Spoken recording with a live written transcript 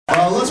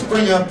let's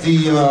bring up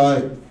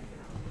the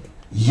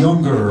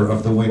younger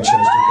of the Winchester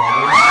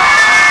brothers.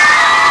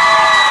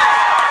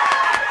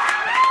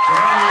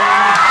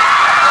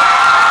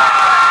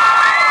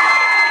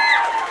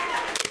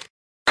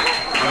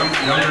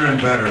 Younger and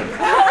better. I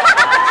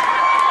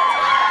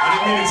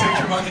didn't mean to take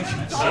your money.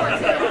 Sorry.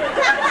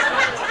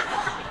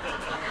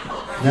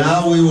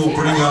 Now we will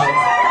bring up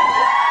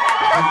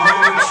the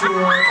more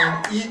mature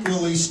and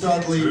equally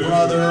studly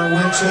brother,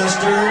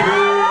 Winchester. Here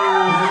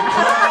he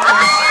comes.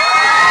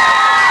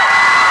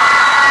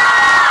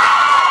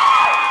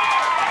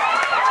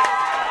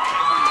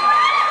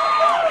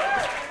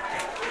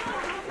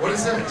 What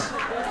is this?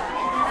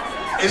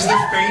 Is the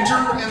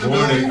fainter in the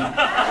building?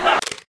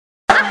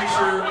 Make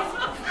sure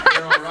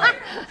they're all right.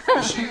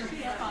 Is she?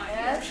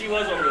 She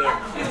was over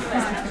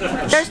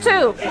there. There's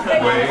two.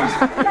 Wait.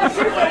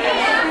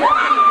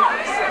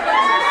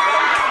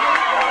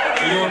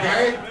 Are you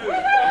okay?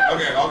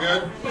 Okay, all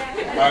good?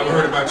 We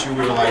heard about you.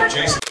 We were like,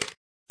 Jason,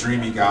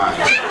 dreamy guy.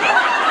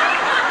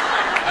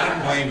 I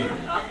didn't blame you.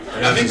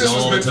 I think this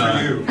was meant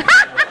for you.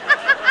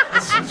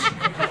 This is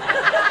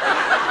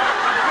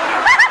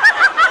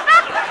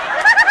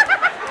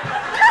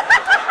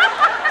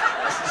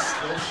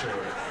still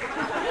short.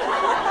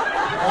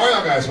 How are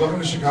y'all guys? Welcome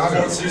to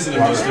Chicago. Fourth season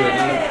of us doing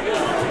that.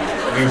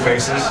 New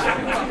faces.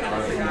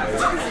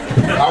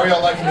 How are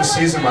y'all liking this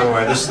season, by the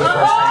way? This is the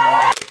first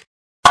time.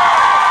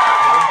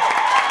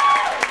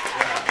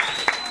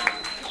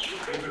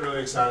 We've been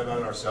really excited about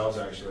it ourselves,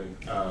 actually.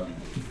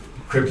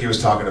 Kripke was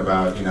talking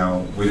about, you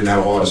know, we didn't have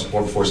a whole lot of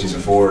support before season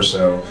 4,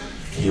 so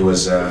he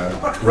was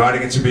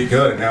writing it to be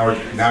good.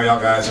 And now y'all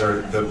guys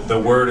are, the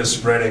word is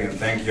spreading, and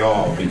thank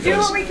y'all because. Do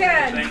what we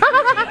can. We love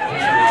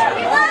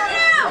you.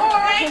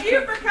 Thank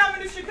you for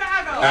coming to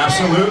Chicago.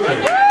 Absolutely.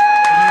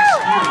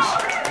 Excuse.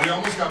 We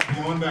almost got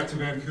blown back to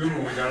Vancouver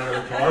when we got out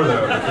of the car,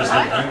 though, because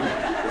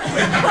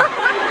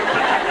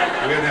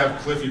we had to have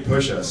Cliffy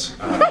push us.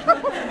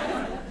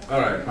 All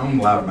right, I'm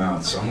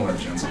loudmouth, so I'm gonna let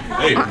Jensen.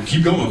 Hey,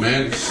 keep going,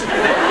 man.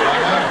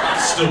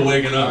 Still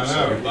waking up,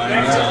 so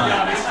buying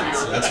time.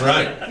 That's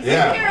right.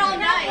 Yeah. Here all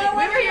night.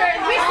 We were here.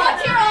 We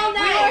slept here all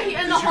night. We were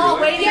here in the hall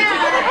waiting for you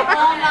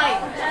all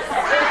night.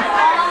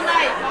 All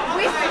night.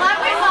 We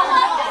slept in the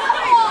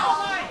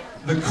hall.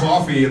 The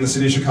coffee in the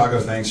city of Chicago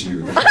thanks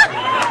you.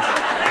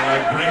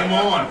 Like, bring them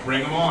on,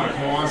 bring them on.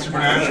 Come on,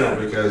 Supernatural,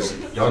 because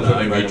y'all put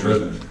me back to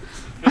business.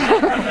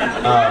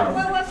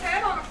 Well, let's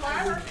have on a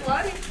platter,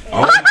 bloody.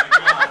 Oh my God.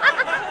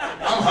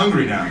 I'm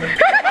hungry now.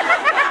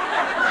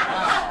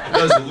 It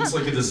does. It looks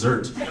like a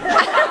dessert. Is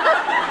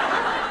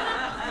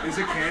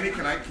it candy?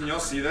 Can y'all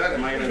see that?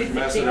 Am I gonna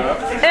mess it up?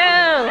 Ew.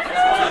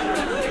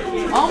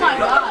 Oh my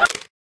God.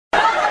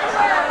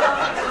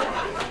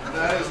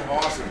 That is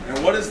awesome.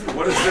 And what is this?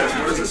 What is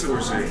this that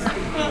we're seeing?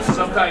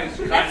 Some kind of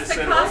That's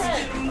the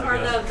costume or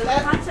the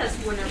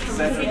contest winner from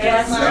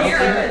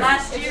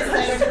last year.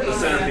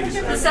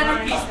 The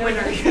centerpiece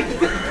winner.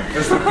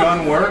 Does the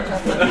gun work?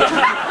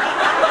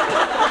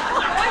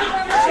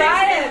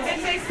 Try it. It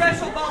takes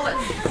special bullets.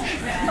 I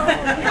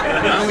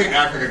don't think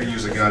Ackles can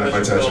use a gun if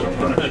I touch it up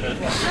front.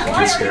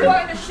 Why are you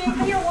going to shoot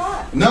me or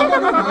what? No.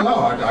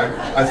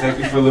 I thank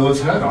you for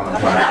Lilith's head on a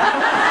platter.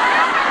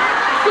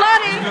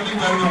 Bloody. There's nothing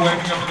better than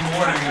waking up in the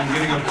morning and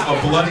getting a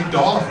bloody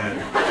doll head.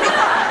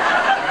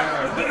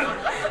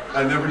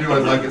 I never knew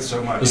I'd like it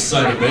so much. The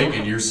side of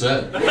bacon, you're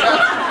set.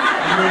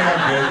 Anybody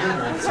have bacon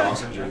or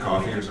sausage or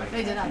coffee or something?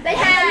 They did out They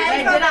there. had.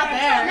 They did out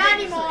there. Not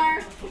anymore.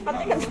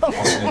 I'll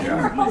sneak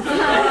out.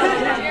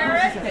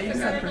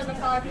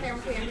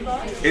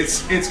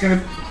 It's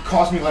gonna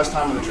cost me less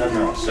time on the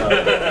treadmill, so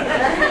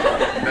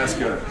that's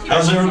good.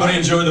 How's everybody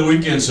enjoyed the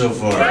weekend so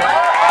far?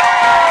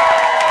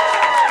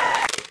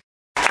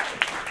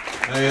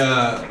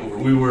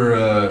 We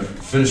were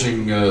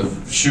finishing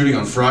shooting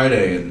on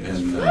Friday,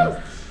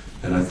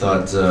 and I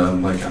thought,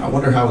 like, I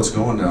wonder how it's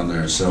going down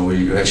there. So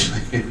we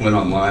actually went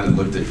online and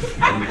looked at,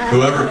 and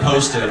whoever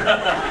posted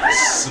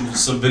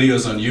some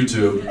videos on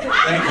YouTube.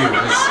 Thank you.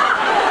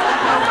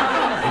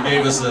 It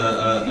gave us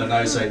a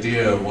nice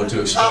idea of what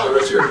to expect. Oh,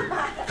 Richard,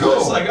 cool.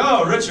 It's like,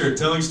 oh, Richard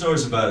telling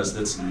stories about us.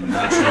 That's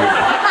not true.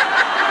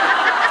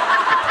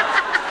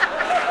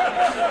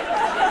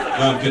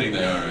 No, I'm kidding.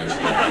 They are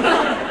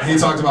actually. He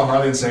talked about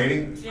Harley and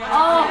Sadie.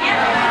 Oh,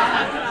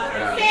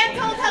 yeah. Sam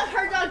told how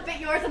her dog bit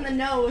yours on the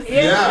nose.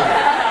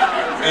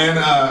 Yeah. And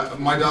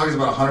my dog is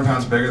about 100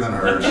 pounds bigger than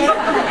hers,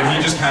 and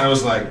he just kind of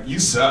was like, "You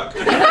suck."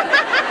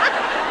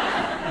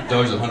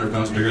 Dog's 100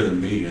 pounds bigger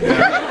than me.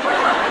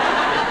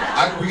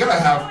 Yeah. We gotta.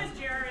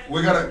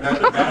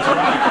 That's right.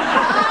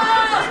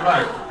 That's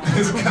right.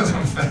 It's because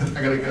I'm fat.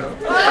 I gotta go.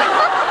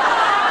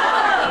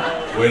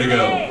 Way to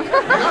go. We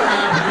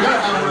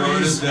gotta have one of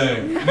these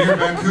near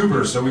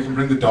Vancouver so we can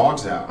bring the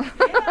dogs out.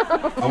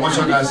 I want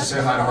y'all guys to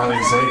say hi to Harley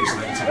and Sadie so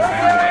they can see the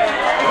family.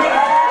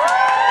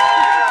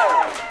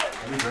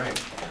 That'd be great.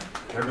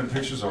 There have been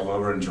pictures all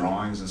over and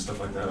drawings and stuff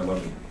like that. I'd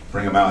love to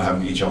bring them out and have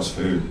them eat y'all's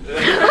food. No,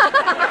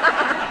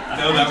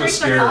 that was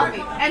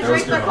scary. And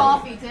drink their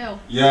coffee too.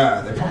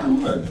 Yeah, they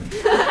probably would.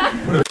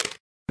 Put a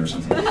or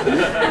something like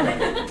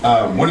that.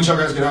 When did y'all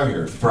guys get out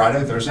here?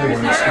 Friday, Thursday?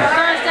 When did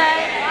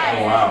Thursday.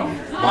 Oh wow,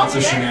 lots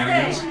of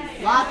shenanigans.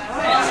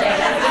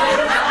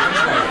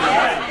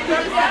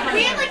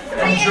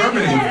 From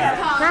Germany.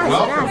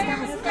 Welcome.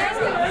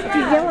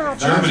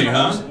 Germany,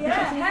 huh?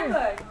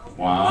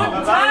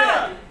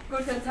 Wow.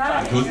 Guten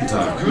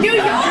Tag. New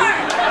York!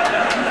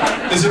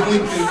 Is it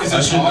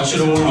I should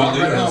have worn my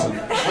lederhosen.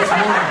 What's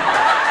more?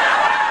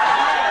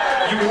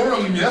 You wore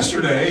them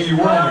yesterday. You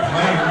wore them on the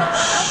plane.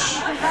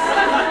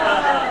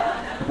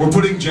 We're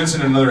putting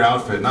Jensen in another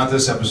outfit, not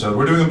this episode.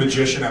 We're doing a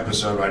magician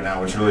episode right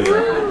now, which really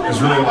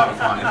is really a lot of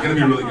fun. It's going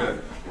to be really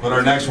good. But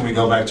our next one, we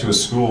go back to a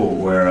school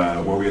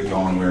where we had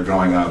gone when we were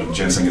growing up.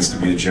 Jensen gets to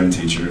be a gym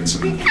teacher and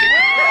some. I'm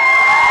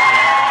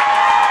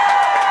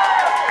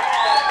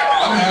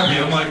happy.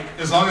 I'm like,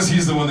 as long as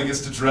he's the one that gets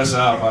to dress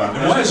up.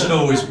 Why is it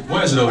always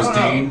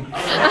Dean?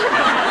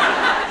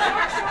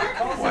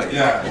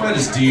 Yeah. Why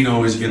does Dean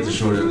always get the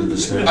short end of the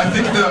stick? I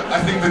think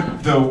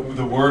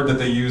the word that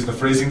they use, the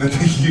phrasing that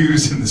they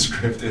use in the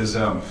script is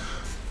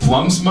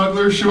plum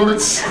smuggler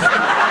shorts.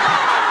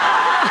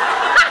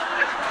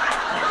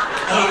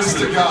 Honest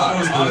to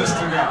God. Honest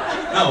to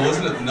God. No,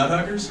 wasn't it the Nut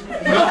Huggers? No. I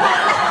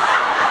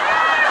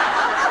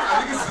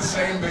think it's the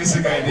same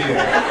basic idea.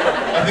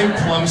 I think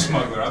plum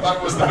smuggler. I thought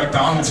it was the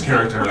McDonald's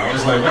character. I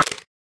was like,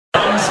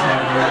 plum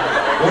smuggler.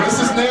 What is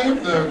his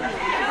name? The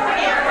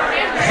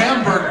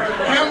Hamburglar.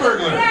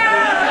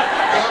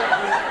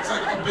 It's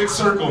like a big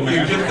circle, man.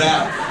 You get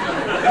that.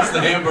 It's the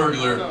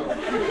Hamburglar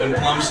and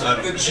plum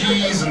side. The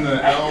G's and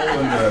the L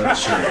and the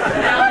shit.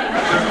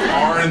 There's an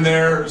R in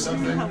there or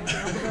something.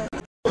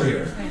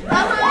 Here.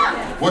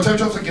 What time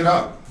do you have to get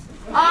up?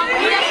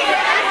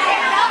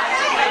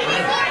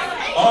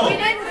 Oh.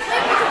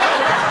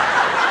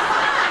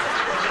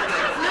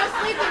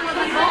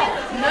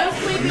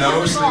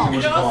 No sleeping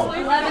was involved.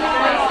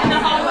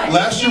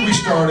 Last year we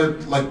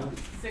started like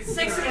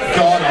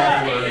god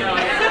awful early. I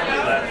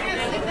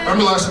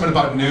remember last time at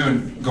about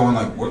noon going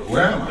like,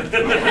 where am I?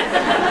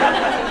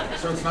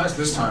 So it's nice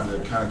this time to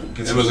kind of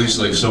get It was at least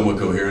like somewhat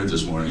coherent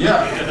this morning.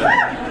 Yeah.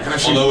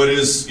 Actually, although it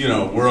is, you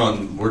know,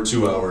 we're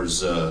 2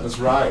 hours that's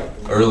right.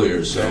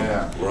 earlier, so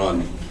yeah. We're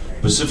on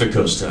Pacific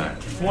Coast time.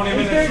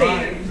 20-minute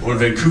drive. We're in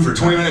Vancouver.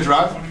 20-minute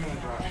drive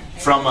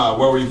from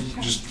where we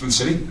just from the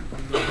city.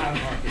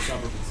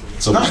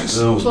 So nice.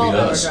 That almost beat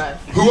us.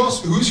 Who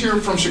else? Who's here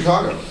from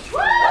Chicago?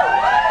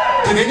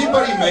 Did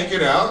anybody make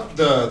it out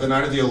the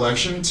night of the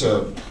election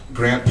to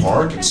Grant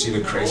Park and see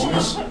the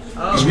craziness?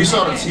 Because we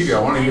saw it on TV. I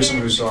want to hear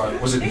someone who saw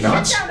it. Was it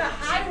nuts? Down a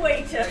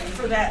highway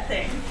for that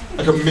thing.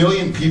 Like 1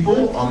 million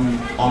people on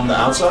the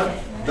outside?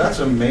 That's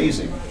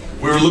amazing.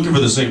 We were looking for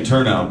the same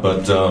turnout,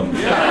 but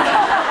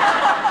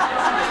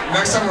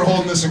next time we're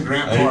holding this in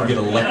Grant I Park.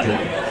 didn't get elected.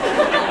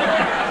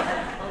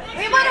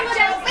 We would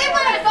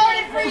have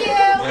voted for you.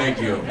 Thank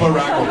you.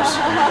 Ackles.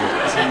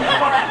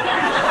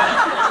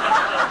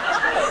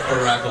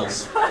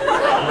 Ackles.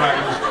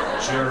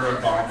 Jared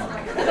Obama.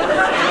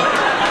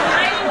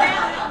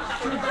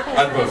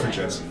 I'd vote for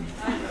Jensen.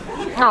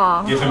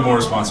 Aw. Give him more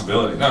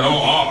responsibility. No,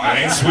 that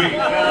ain't sweet.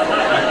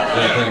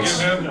 Yeah, thanks.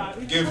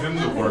 Give him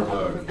the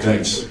workload.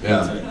 Thanks.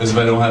 Yeah, as if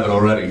I don't have it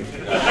already.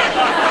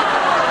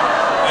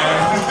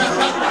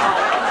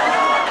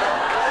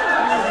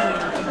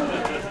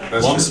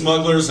 Plum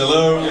smugglers,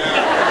 hello.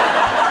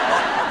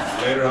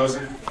 Yeah.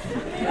 Lederhosen.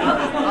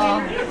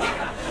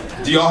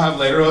 Do y'all have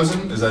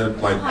lederhosen? Is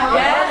that like?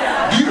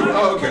 Yeah. You do?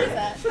 Oh, okay.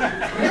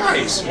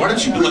 Nice. Why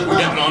didn't you put it We're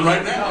getting on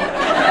right now.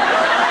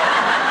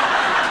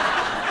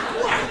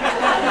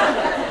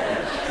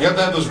 You have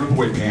to have those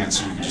rip-away pants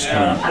so you can just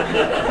kind of...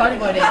 Party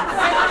boy dance.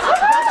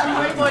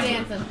 Party boy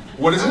dancing.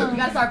 What is it? You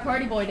gotta start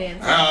party boy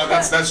dancing.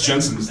 That's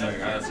Jensen's thing.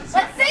 Let's see it!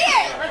 Let's see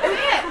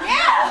it!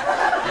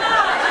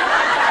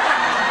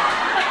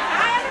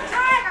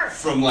 Yeah!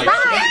 From like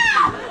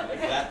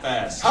that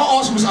fast. How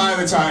awesome was Eye of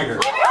the Tiger?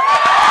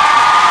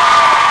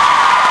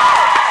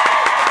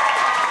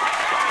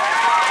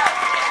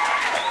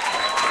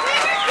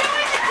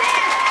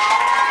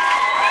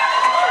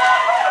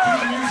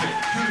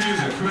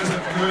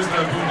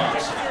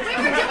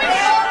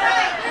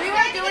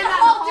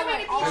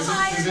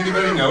 Does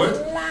anybody know it?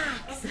 There's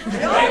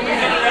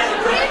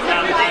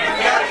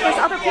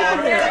other people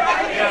here.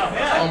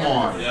 Come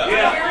on.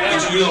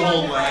 Did you do the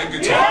whole leg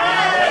guitar?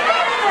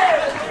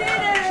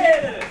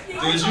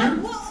 Did you?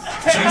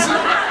 Jensen? I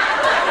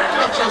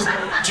thought it was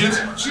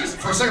Jensen. Jeez,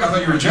 for a second I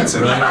thought you were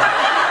Jensen.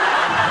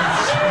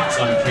 It's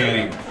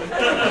uncanny.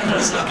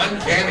 It's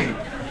uncanny.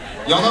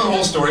 Y'all know the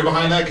whole story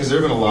behind that? Because there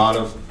have been a lot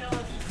of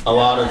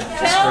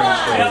strange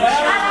stories.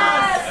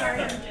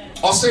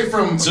 I'll say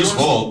from... It's his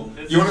fault.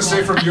 You want to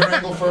say from your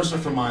angle first or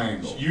from my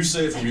angle? You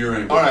say it from your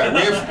angle. All right,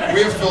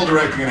 we have Phil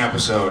directing an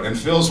episode, and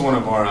Phil's one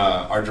of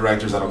our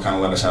directors that'll kind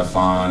of let us have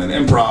fun and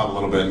improv a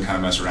little bit and kind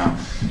of mess around.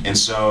 And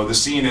so the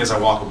scene is I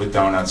walk up with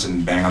donuts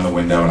and bang on the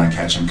window, and I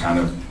catch him kind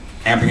of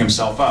amping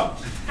himself up.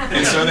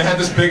 And so they had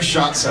this big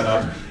shot set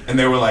up, and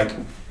they were like,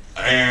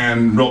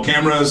 and roll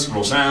cameras,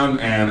 roll sound,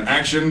 and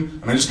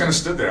action. And I just kind of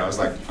stood there. I was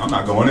like, I'm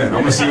not going in.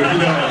 I'm gonna see what he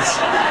does.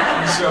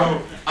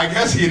 so I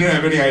guess he didn't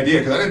have any idea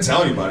because I didn't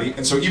tell anybody.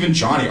 And so even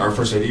Johnny, our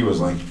first AD, was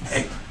like,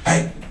 hey,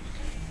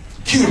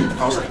 cue.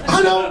 I was like,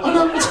 I know,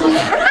 let's go.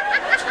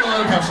 Let's go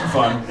let him have some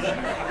fun.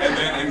 And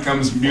then in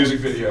comes music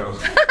video.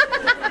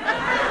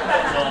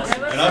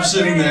 And I'm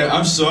sitting there.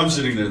 I'm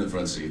sitting there in the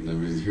front seat, and I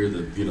hear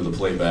the the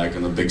playback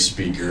and the big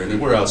speaker, and then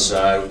we're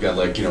outside. We've got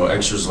like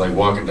extras like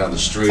walking down the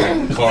street,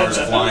 cars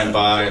flying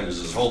by, and there's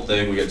this whole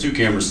thing. We got 2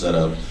 cameras set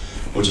up,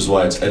 which is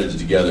why it's edited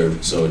together.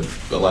 So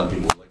a lot of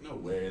people were like, no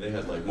way, they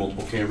had like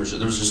multiple cameras.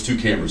 There was just 2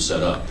 cameras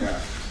set up.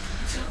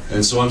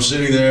 And so I'm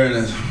sitting there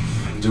and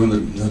I'm doing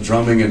the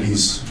drumming, and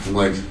I'm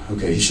like,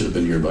 okay, he should have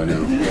been here by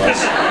now.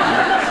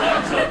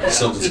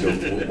 Something's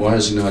going. Why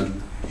is he not?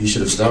 He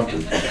should have stopped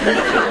it.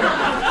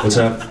 What's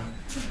happening?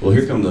 Well,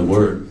 here come the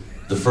word.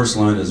 The first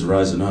line is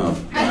rising up.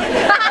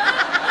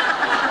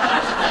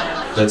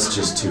 That's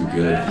just too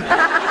good.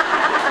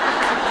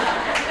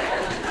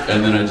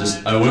 And then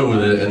I went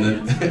with it, and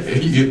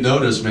then you'd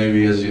notice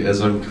maybe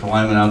as I'm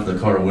climbing out the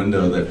car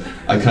window that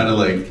I kind of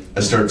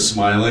I started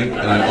smiling,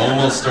 and I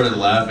almost started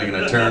laughing, and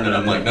I turned and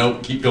I'm like,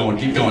 nope, keep going.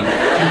 You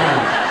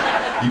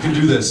can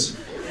do this.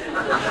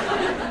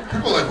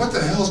 People are like, what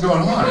the hell's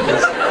going on?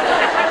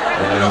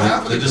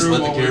 They just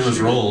let the cameras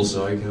roll,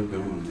 so I kept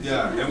going.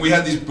 Yeah, and we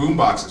had these boom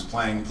boxes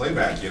playing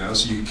playback, so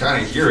you could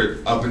kind of hear it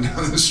up and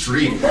down the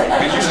street.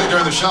 And usually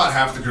during the shot,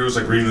 half the crew was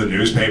like reading the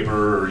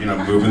newspaper or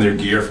moving their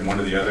gear from one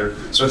to the other.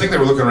 So I think they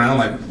were looking around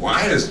like,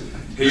 why is?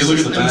 Hey, you look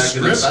at the back.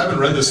 I haven't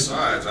read the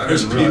sides.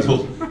 There's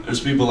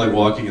people like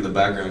walking in the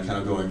background, kind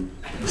of going,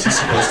 is he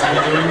supposed to be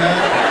doing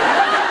that?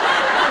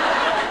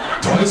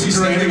 Don't look him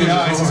directly in the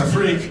eyes. He's a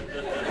freak.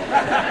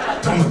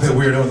 Don't look that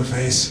weirdo in the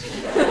face.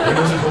 He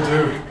knows what he'll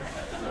do.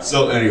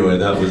 So anyway,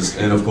 that was,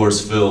 and of course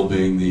Phil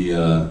being the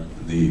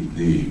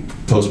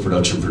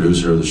post-production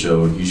producer of the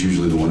show, he's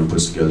usually the one who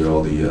puts together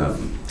all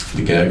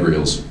the gag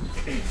reels.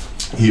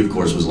 He of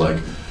course was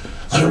like,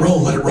 let it roll,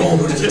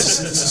 this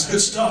is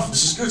good stuff,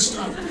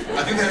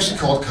 I think they actually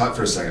called cut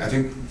for a second. I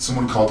think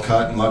someone called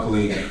cut, and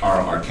luckily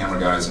our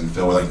camera guys and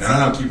Phil were like,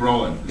 no, keep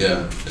rolling.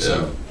 Yeah.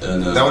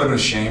 And that would have been a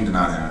shame to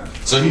not have.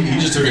 So he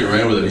just took it and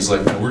ran with it. He's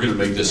like, no, we're gonna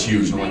make this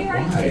huge. And I'm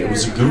like, why? It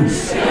was a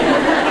goof.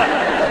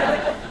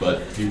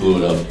 But he blew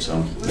it up,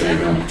 so there you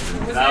go.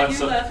 Was that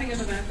you laughing in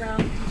the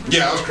background?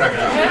 Yeah, I was cracking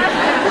up. I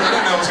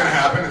didn't know what was going to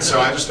happen, and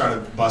so I just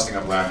started busting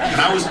up laughing. And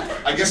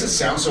I guess it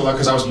sounds so loud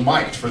because I was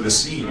mic'd for the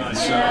scene, and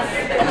so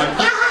I'm like,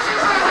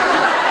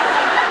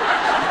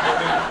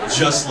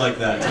 just like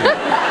that, too.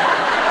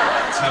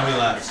 That's how he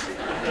laughs.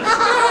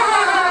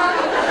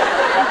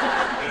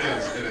 It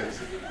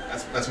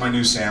is. That's my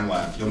new Sam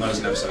laugh. You'll notice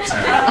in episode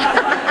 10.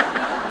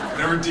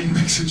 Whenever Dean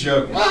makes a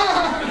joke.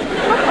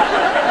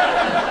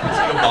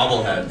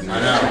 Bobblehead. I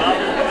know.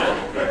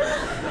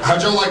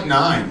 How'd y'all like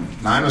 9?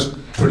 9 was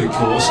pretty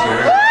cool,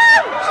 scary.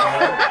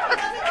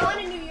 It wasn't on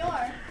in New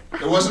York.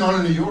 It wasn't on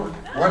in New York?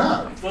 Why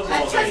not?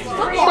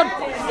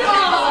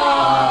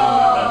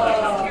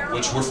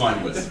 Which we're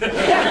fine with.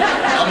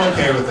 I'm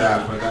okay with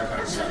that, but that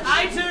kind of sucks.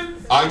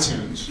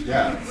 iTunes,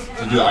 yeah.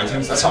 To do the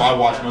iTunes, that's how I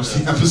watch most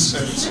of the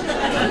episodes.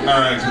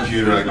 Alright,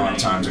 computer, I don't have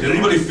time to. Did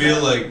anybody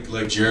feel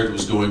like Jared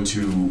was going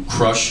to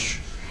crush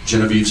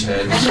Genevieve's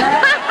head?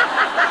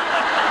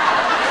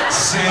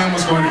 Sam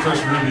was going to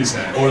crush Ruby's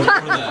head. Or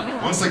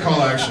that. Once they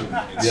call action.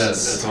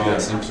 Yes,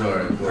 I'm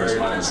sorry. Of course,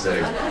 my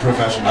mistake.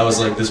 Professional. I was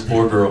like, this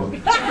poor girl.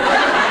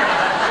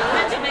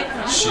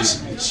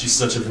 She's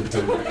such a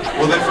victim.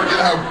 Well, they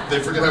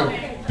forget how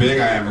big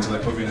I am until they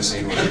put me in a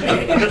scene with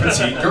a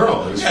petite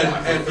girl. And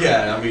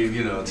yeah, I mean,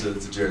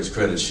 to Jared's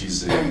credit,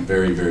 she's a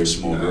very, very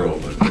small girl,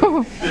 but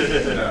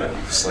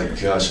it's like,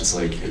 gosh, it's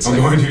like I'm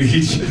going to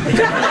eat you.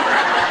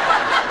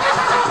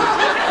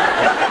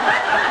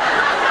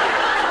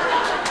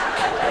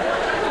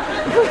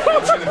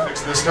 I'm trying to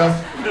fix this stuff.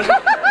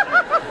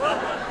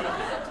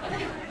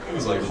 It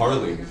was like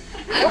Harley.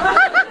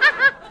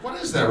 What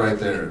is that right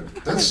there?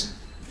 It's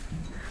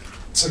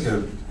like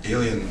an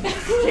alien.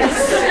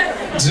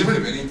 Does anybody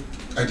have any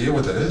idea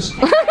what that is?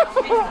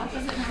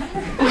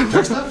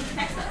 Fix that?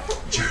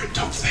 Jared,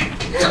 don't think.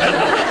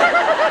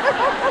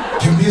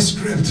 Give me a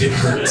script. It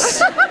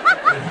hurts. It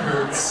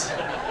hurts.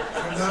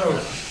 No.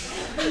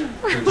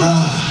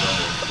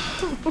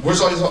 Where's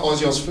all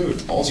y'all's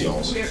food? All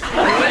y'all's.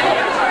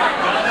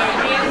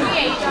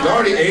 You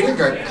already ate it?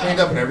 Got cleaned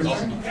up and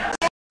everything?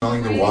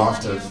 Smelling the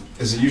waft of,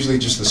 is it usually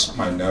just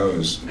my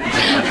nose?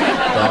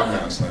 Dog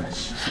nose, like.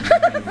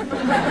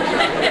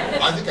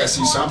 I think I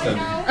see something.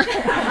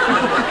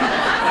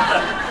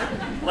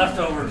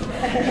 Leftovers.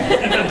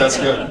 That's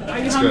good. Are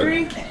you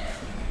hungry?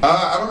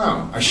 I don't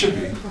know. I should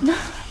be.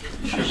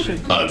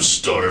 I'm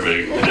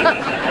starving.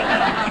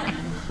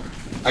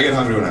 I get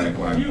hungry when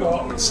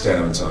I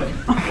stand on time.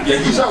 Yeah,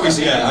 he's always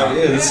eating.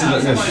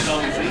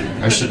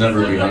 I should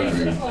never be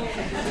hungry.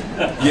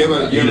 Yeah,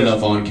 but Eat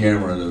enough on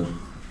camera to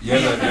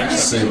but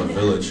save a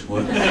village.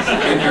 What?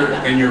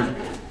 In your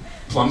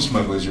plum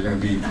smugglers, you're gonna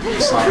be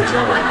sloppy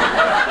Joe.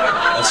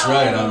 That's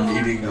right. I'm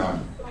eating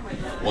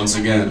once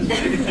again.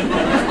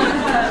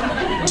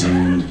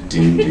 Ding,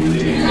 ding, ding,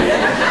 ding.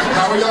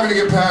 How are y'all gonna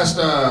get past?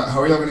 How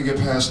are y'all gonna get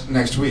past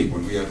next week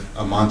when we have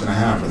a month and a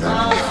half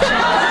without?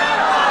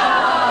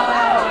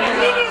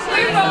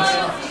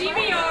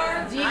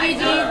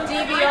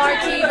 DVR,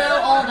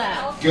 TiVo, all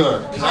that.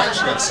 Good, because I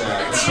actually got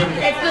sad. It's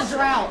the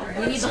drought.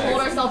 We need to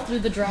hold ourselves through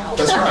the drought.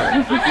 That's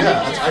right.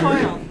 Yeah, I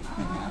agree.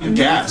 You have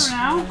gas.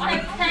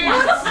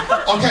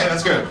 Okay,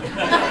 that's good.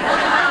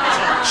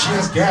 She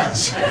has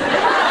gas.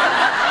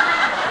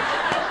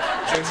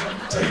 Jensen,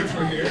 take it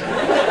from here.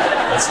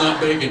 That's not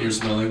bacon you're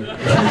smelling.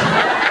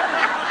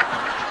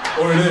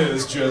 Or it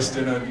is, just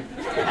in a...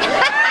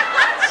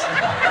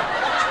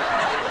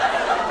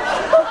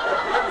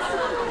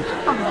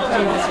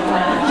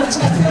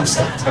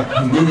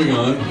 Moving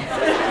on.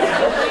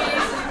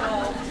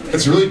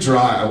 It's really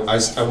dry.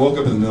 I woke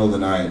up in the middle of the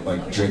night,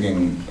 like,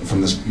 drinking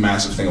from this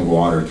massive thing of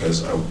water,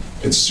 because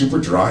it's super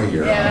dry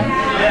here.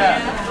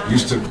 Yeah.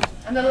 Used to...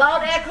 And the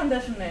loud air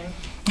conditioning.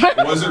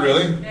 Was it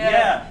really?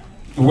 Yeah.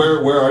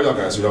 Where are y'all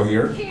guys? Are y'all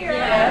here? Here.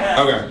 Yeah.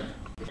 Okay.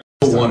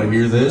 Don't want to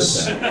hear this.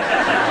 Is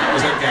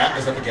that gas?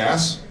 Is that the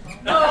gas?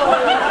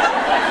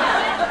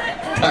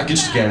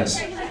 Packaged gas.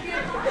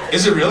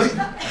 Is it really?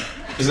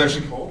 Is it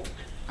actually cold?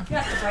 You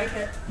have to break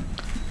it.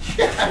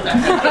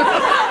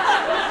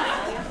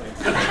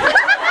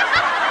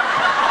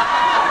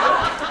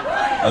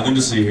 Nothing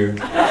to see here. I'm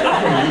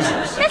gonna use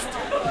this.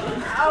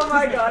 Oh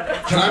my God.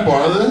 Can I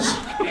borrow this?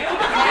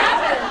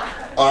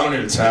 Oh, I don't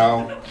need a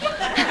towel.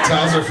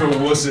 Towels are for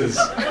wusses.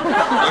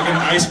 Like an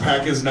ice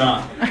pack is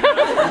not.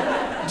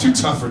 Too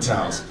tough for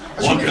towels.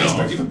 I should get an ice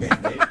pack. You have a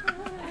Band-Aid? I'm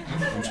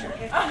just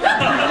kidding. You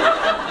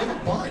have a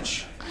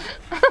bunch.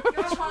 You're a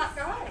hot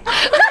guy.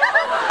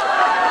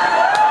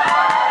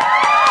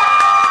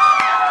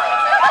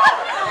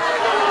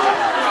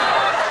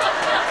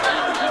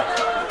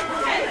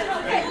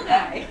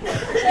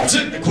 That's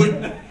it. I quit.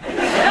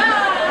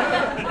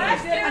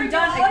 I'm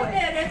done. I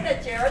admitted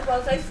that Jared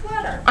was a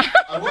sweater.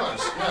 I was,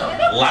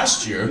 yeah.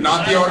 Last year.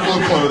 Not the article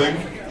of clothing,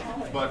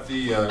 but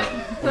the,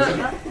 what is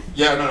it?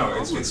 Yeah, no,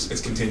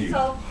 it's continued.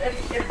 So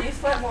if you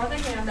sweat more than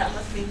him, that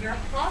must mean you're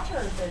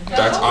hotter than him.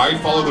 That's, I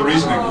follow the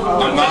reasoning.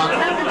 I'm not,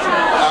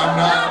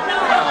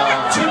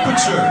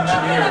 Temperature.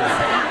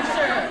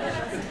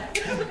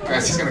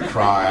 guys, he's gonna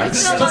cry.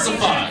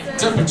 Specify.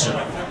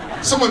 Temperature.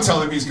 Someone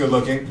tell him he's good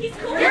looking. He's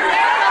cool. I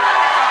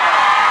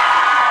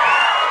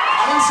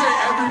didn't say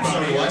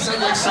everybody, I said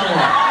like someone.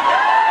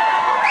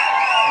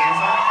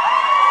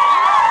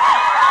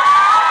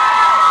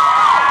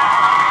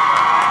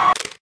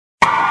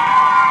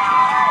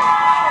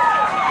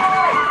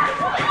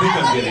 I think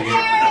I'm getting it.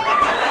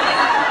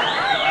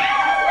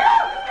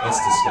 That's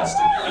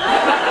disgusting.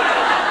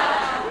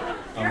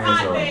 I'm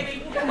gonna throw it.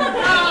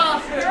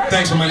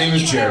 Thanks, but my name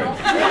is Jared.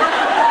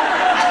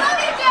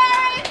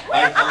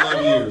 I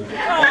love you.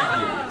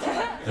 Thank you.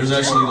 There's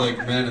actually like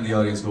men in the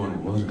audience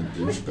going, what a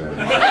douchebag.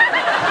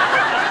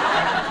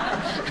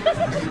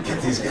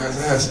 Get these guys'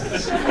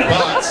 asses.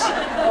 But,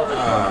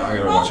 I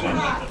gotta watch one.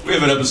 We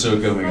have an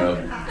episode coming up,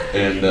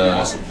 and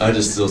I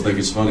just still think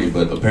it's funny,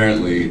 but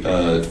apparently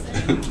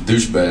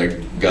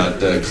douchebag got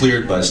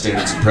cleared by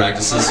standards and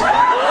practices.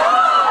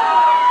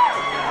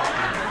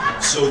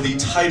 So the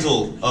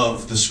title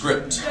of the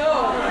script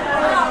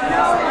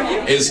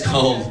is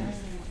called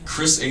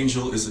Chris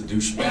Angel is a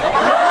Douchebag.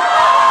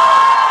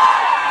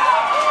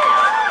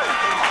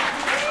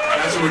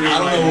 I don't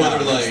know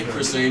whether like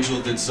Chris Angel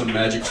did some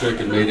magic trick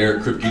and made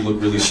Eric Kripke look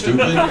really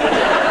stupid,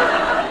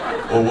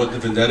 or what the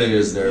vendetta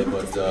is there,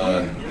 but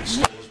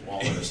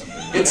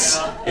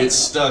it's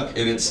stuck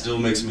and it still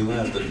makes me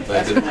laugh that the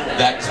fact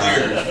that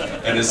clear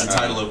and it's the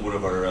title of one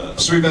of our.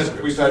 So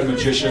we've had a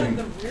magician.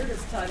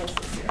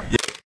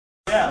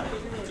 Yeah.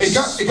 It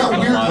got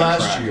weird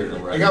last year.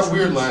 It got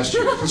weird last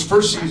year because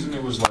first season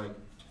it was like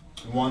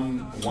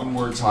one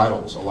word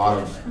titles, a lot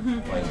of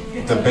like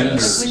the Bender,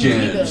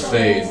 Skin,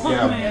 Faith.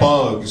 yeah,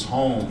 Bugs,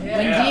 Home,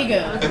 Wendigo.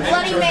 and then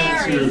Bloody turned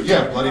Mary. into-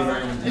 yeah, Bloody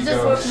Mary, It's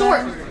Wendigo, just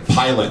short.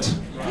 Pilot,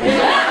 and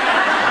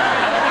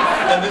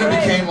then it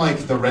became like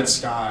the Red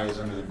Skies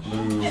under the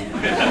blue,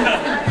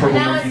 purple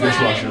Now monkey it's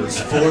like-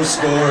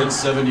 dishwashers.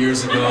 7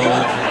 years ago.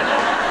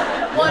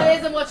 What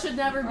is and what should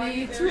never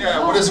be.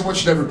 Yeah, what is and what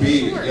should never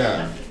be.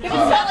 Yeah. It was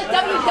felt like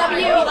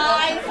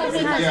WWI,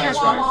 something like Yeah, that's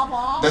blah, right. blah,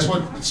 blah. That's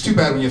what. It's too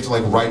bad when you have to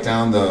like write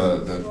down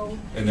the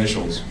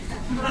initials.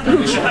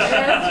 Initials.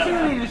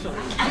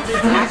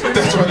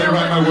 That's why they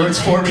write my words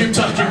for me. Keep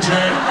talking,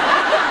 Jared.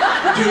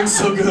 You're doing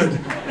so good.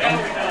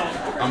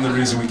 I'm the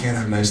reason we can't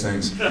have nice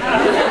things.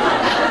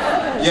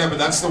 Yeah, but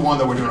that's the one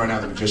that we're doing right now.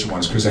 The magician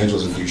one is Chris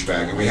Angel's a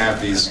douchebag, and we have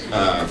these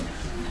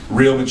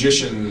real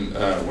magician.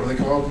 What are they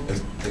called?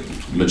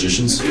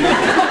 Magicians?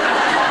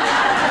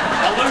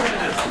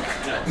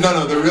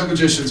 No, they're real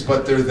magicians,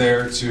 but they're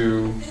there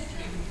to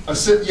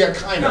assist. Yeah,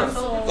 kind of.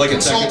 Like a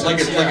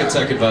Consultants,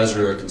 tech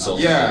advisor or a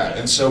consultant. Yeah,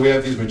 and so we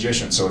have these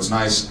magicians, so it's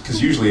nice,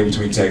 because usually in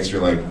between takes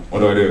you're like, what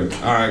do I do?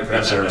 All right,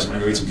 craft service, I'm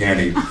gonna go eat some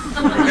candy.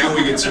 But now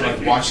we get to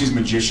like watch these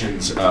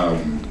magicians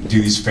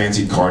do these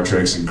fancy card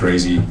tricks and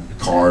crazy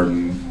card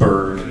and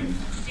bird and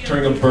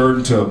turning a bird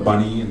into a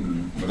bunny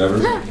and whatever.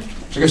 I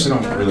guess they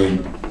don't really.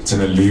 It's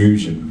an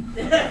illusion.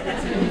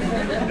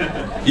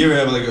 You ever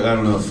have like, I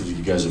don't know if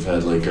you guys have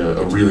had like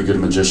a really good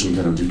magician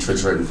kind of do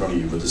tricks right in front of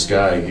you, but this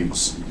guy, he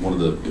was one of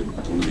the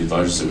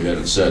advisors that we had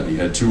on set, and he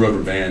had 2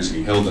 rubber bands, and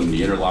he held them, and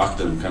he interlocked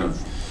them kind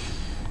of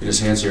in his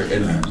hands here,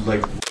 and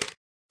like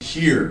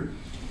here,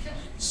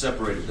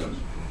 separated them.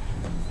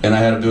 And I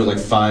had to do it like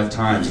 5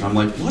 times, and I'm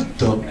like, what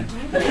the?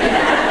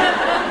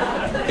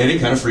 And it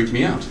kind of freaked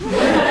me out.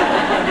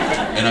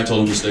 And I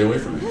told him to stay away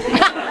from it.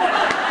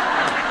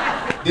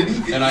 Did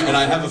he? And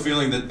I have a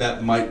feeling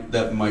that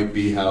might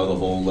be how the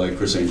whole like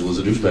Chris Angel is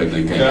a douchebag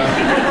thing came.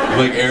 Yeah.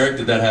 Like Eric,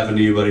 did that happen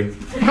to you, buddy?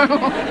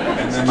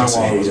 And then my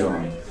wall was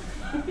on.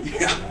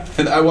 Yeah.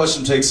 And I watched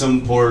him take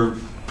some poor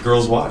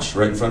girl's watch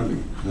right in front of me.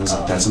 And I was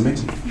like, that's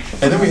amazing.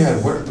 And then we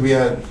had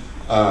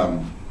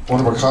one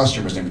of our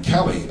costumers named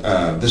Kelly.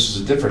 This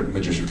is a different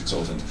magician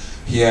consultant.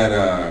 He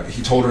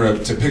told her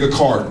to pick a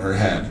card in her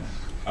head.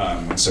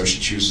 And so she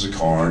chooses a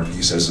card, and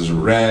he says, "Is it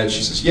red?"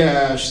 She says,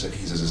 "Yeah."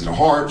 He says, "Is it a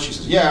heart?" She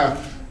says, "Yeah."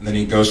 And then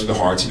he goes through the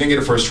hearts. He didn't get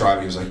it first try, but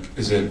he was like,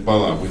 "Is it?"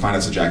 Well, we find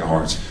it's a jack of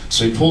hearts.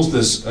 So he pulls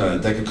this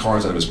deck of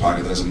cards out of his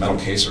pocket that has a metal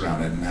case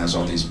around it and has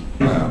all these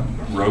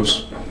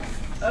ropes.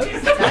 I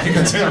think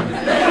that's him.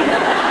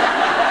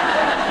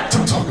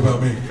 Don't talk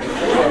about me.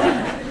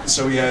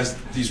 So he has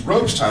these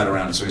ropes tied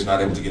around it, so he's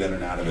not able to get in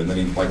and out of it. And then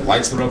he like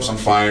lights the ropes on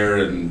fire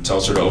and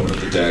tells her to open up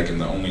the deck,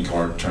 and the only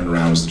card turned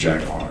around was the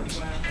jack of hearts.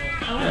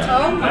 Yeah.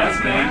 Oh my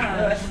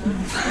God.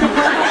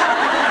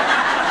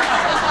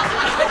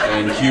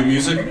 And cue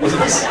music. Was it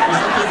the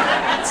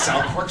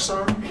South Park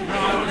song? No,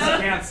 I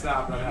can't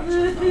stop. I have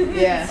to.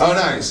 Yeah. Oh,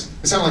 nice.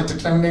 It sounded like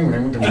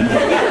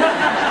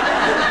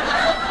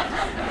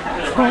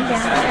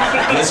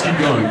Let's keep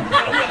going. Let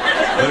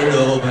her hear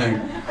the whole thing.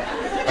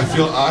 I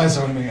feel eyes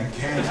on me. I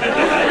can't.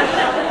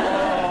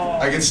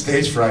 I get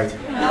stage fright.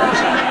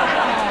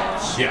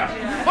 Yeah.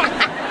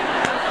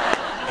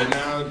 And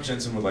now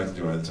Jensen would like to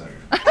do Eye of the Tiger.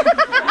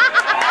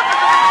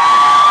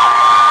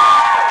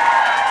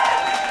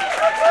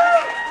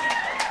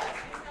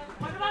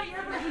 What about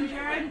your version,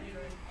 Jared?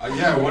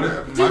 Yeah, what?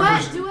 Do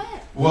it.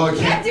 Well, I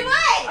can't. Do it.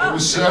 It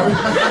was so.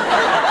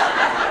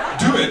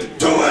 Do it.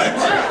 Do it.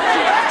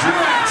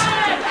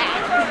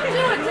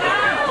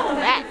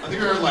 I think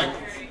we were like.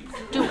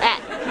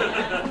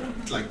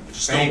 Like.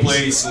 Just don't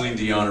play Celine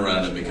Dion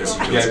around it because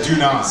you Yeah, do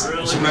not.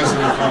 Sometimes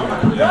they're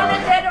phone. Yeah.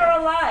 Dead or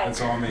alive?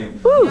 That's all I mean.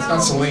 It's not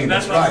Celine.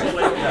 That's right.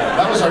 Yeah,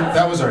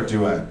 that was our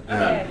duet.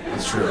 Yeah,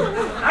 that's true.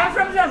 I'm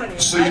from Germany.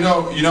 So you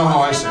know how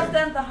I I say.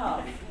 understand the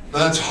half.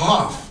 That's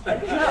Hoff. No,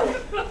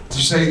 Did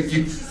you say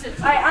you?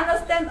 I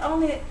understand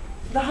only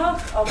the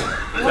half of what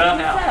you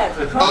said.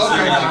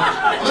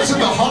 Okay. Listen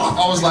to Hoff.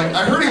 I was like,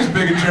 I heard he was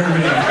big in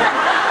Germany.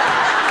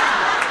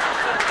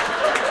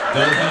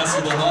 Don't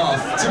hassle the Hoff.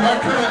 To my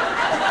credit,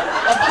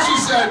 I thought she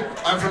said,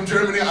 I'm from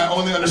Germany, I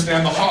only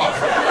understand the Hoff.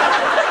 I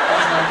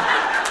was like,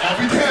 I'll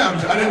be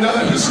damned. I didn't know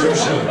that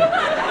description.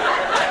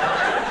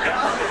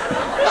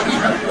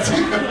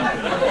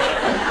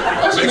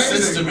 Makes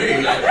sense to me.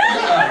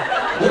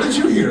 Yeah. What did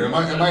you hear? Am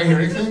I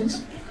hearing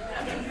things?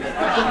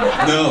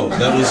 No,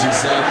 that was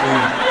exactly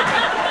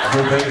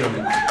verbatim.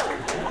 Now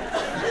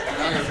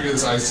I gotta figure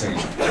this ice thing.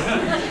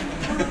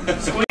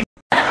 Squeeze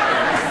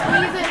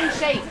it and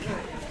shake.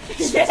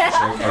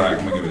 All right,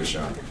 I'm gonna give it a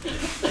shot.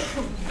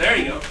 There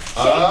you go.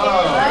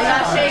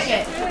 Oh. Shake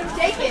it.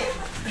 Shake it.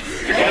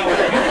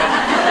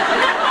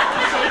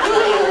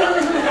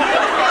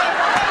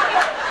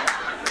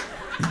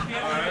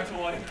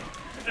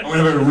 I'm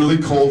gonna have a really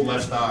cold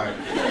left eye.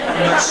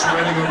 I'm not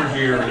sweating over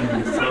here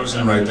and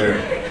frozen right there.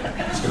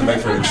 It's gonna make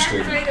for an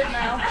interesting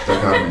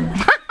dichotomy.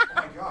 Oh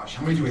my gosh,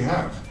 how many do we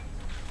have?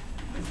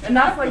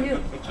 Enough for you.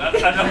 All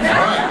right,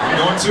 I'm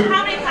going to.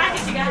 How many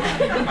packets you got?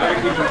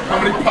 How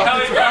many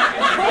pockets?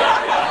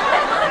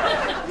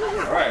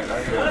 All right,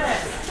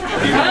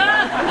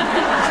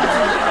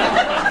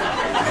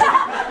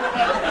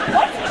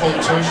 cold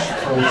tush,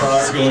 cold It's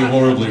thigh. going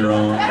horribly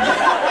wrong.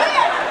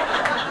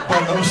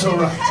 But oh so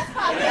right.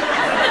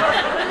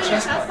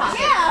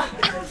 Yeah.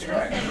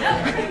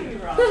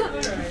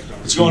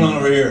 What's going on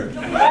over here?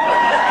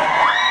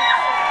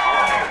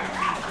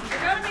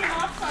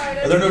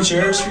 Are there no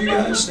chairs for you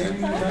guys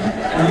standing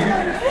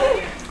around?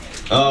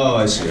 Oh,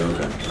 I see.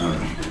 Okay. All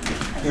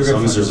right. As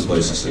long as there's a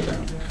place to sit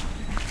down. Did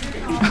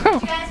you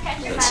guys catch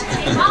the Mavericks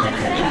game on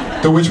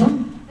Thursday? The which one?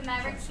 The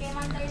Mavericks game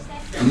on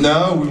Thursday?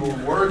 No, we were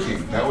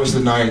working. That was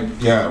the night,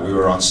 yeah, we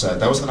were on set.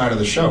 That was the night of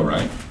the show,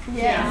 right?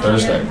 Yeah.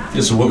 Thursday.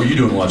 Yeah, so what were you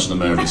doing watching the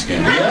Mavericks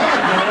game?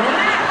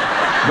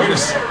 Yeah, Wait a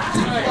second.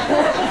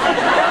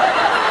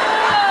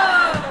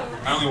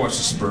 I only watch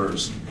the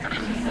Spurs.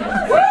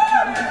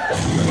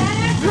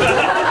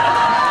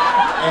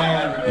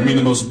 You mean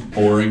the most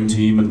boring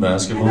team in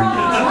basketball?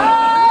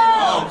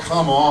 Oh,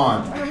 come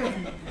on.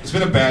 It's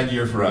been a bad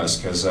year for us,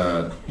 because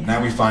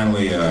now we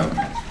finally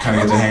kind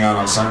of get to hang out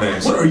on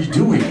Sundays. What are you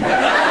doing?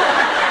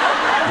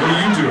 What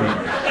are you doing?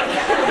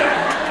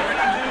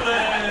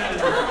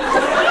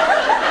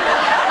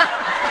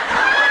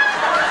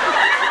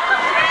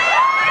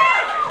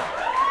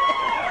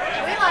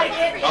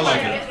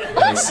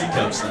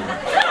 cups then.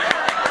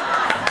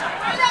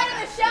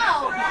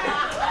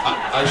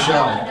 I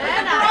shall.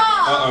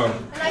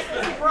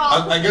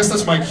 Uh-oh. I guess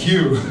that's my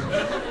cue.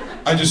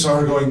 I just saw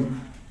her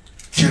going,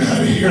 get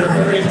out of here,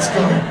 hurry, it's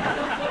going.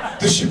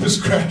 The ship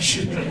is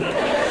crashing.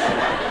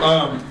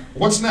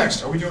 What's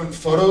next? Are we doing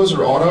photos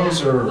or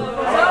autos or?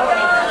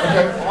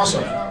 Okay,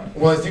 awesome.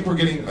 Well, I think we're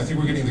getting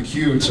the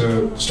cue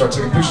to start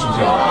taking pictures with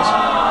y'all guys.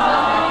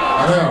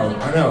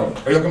 I know.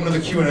 Are y'all coming to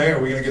the Q&A? Are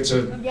we gonna get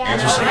to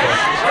answer some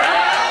questions?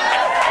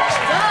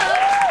 Awesome.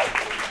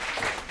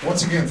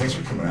 Once again, thanks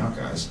for coming out,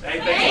 guys. Thank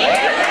you. Thank you.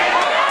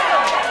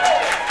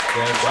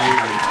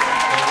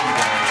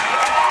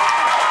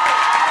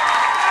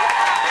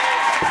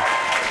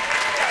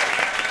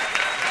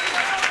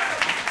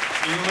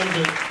 See you in a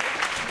little bit.